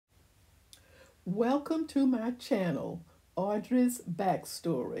Welcome to my channel, Audrey's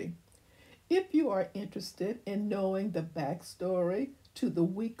Backstory. If you are interested in knowing the backstory to the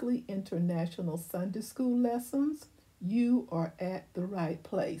weekly International Sunday School lessons, you are at the right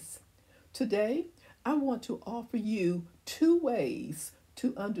place. Today, I want to offer you two ways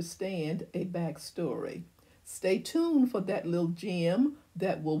to understand a backstory. Stay tuned for that little gem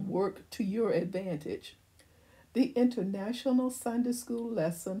that will work to your advantage. The International Sunday School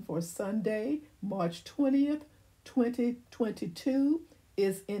lesson for Sunday, March 20th, 2022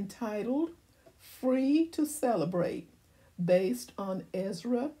 is entitled Free to Celebrate, based on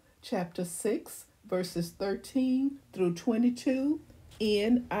Ezra chapter 6, verses 13 through 22,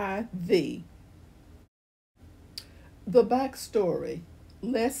 NIV. The backstory.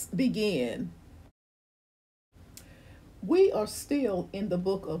 Let's begin. We are still in the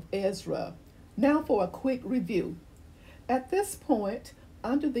book of Ezra. Now for a quick review. At this point,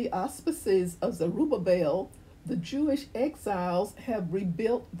 under the auspices of Zerubbabel, the Jewish exiles have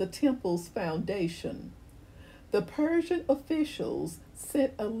rebuilt the temple's foundation. The Persian officials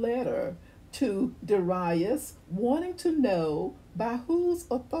sent a letter to Darius wanting to know by whose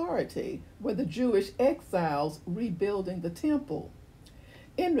authority were the Jewish exiles rebuilding the temple.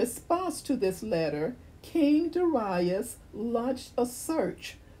 In response to this letter, King Darius launched a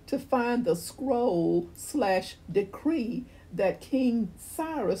search to find the scroll/decree that King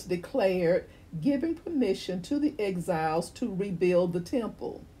Cyrus declared, giving permission to the exiles to rebuild the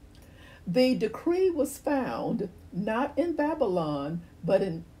temple. The decree was found not in Babylon, but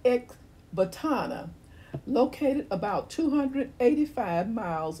in Ecbatana, located about 285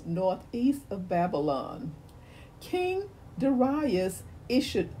 miles northeast of Babylon. King Darius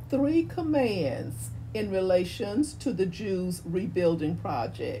issued three commands in relations to the Jews' rebuilding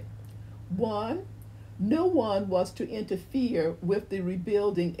project. One, no one was to interfere with the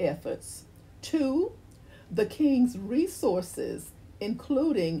rebuilding efforts. Two, the king's resources,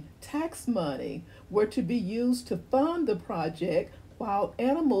 including tax money, were to be used to fund the project, while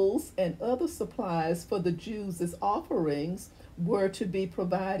animals and other supplies for the Jews' offerings were to be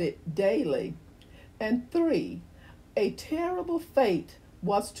provided daily. And three, a terrible fate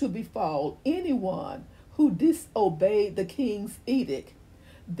was to befall anyone who disobeyed the king's edict.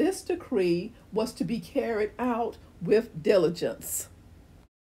 This decree was to be carried out with diligence.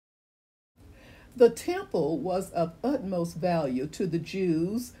 The temple was of utmost value to the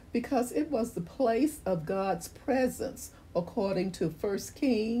Jews because it was the place of God's presence, according to 1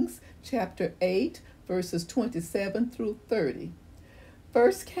 Kings chapter 8, verses 27 through 30.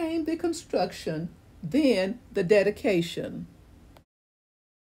 First came the construction, then the dedication.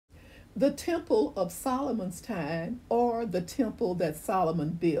 The Temple of Solomon's time, or the temple that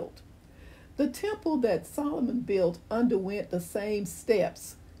Solomon built. The temple that Solomon built underwent the same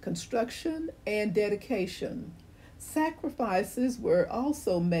steps: construction and dedication. Sacrifices were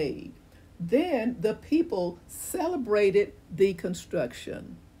also made. Then the people celebrated the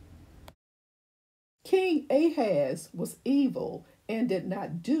construction. King Ahaz was evil and did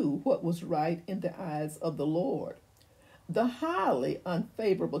not do what was right in the eyes of the Lord. The highly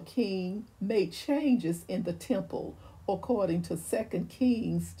unfavorable king made changes in the temple, according to 2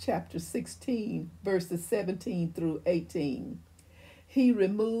 Kings chapter 16, verses 17 through 18. He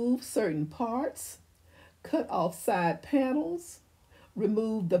removed certain parts, cut off side panels,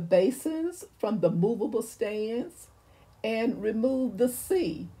 removed the basins from the movable stands, and removed the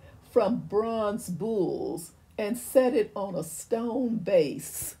sea from bronze bulls and set it on a stone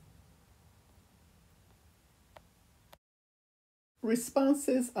base.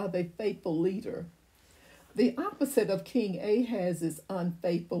 Responses of a faithful leader. The opposite of King Ahaz's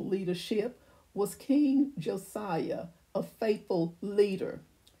unfaithful leadership was King Josiah, a faithful leader.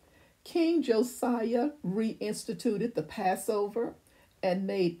 King Josiah reinstituted the Passover and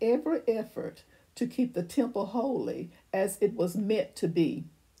made every effort to keep the temple holy as it was meant to be.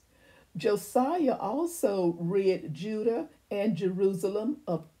 Josiah also rid Judah and Jerusalem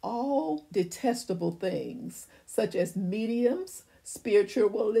of all detestable things, such as mediums,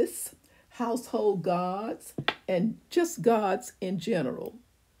 spiritualists, household gods, and just gods in general.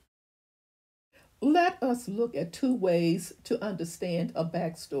 Let us look at two ways to understand a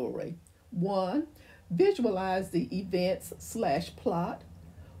backstory. One, visualize the events/plot.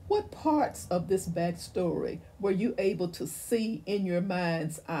 What parts of this backstory were you able to see in your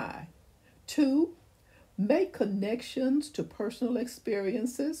mind's eye? Two, make connections to personal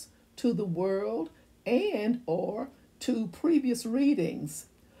experiences, to the world, and/or to previous readings.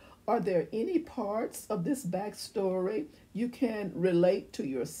 Are there any parts of this backstory you can relate to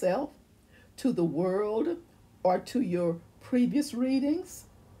yourself, to the world, or to your previous readings?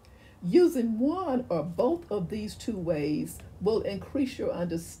 Using one or both of these two ways will increase your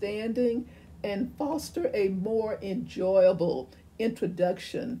understanding and foster a more enjoyable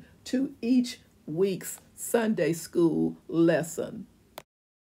introduction to each week's Sunday school lesson.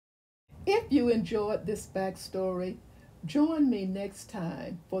 If you enjoyed this backstory, join me next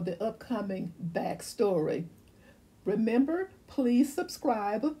time for the upcoming backstory. Remember, please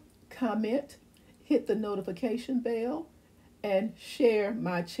subscribe, comment, hit the notification bell, and share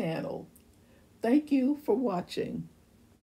my channel. Thank you for watching.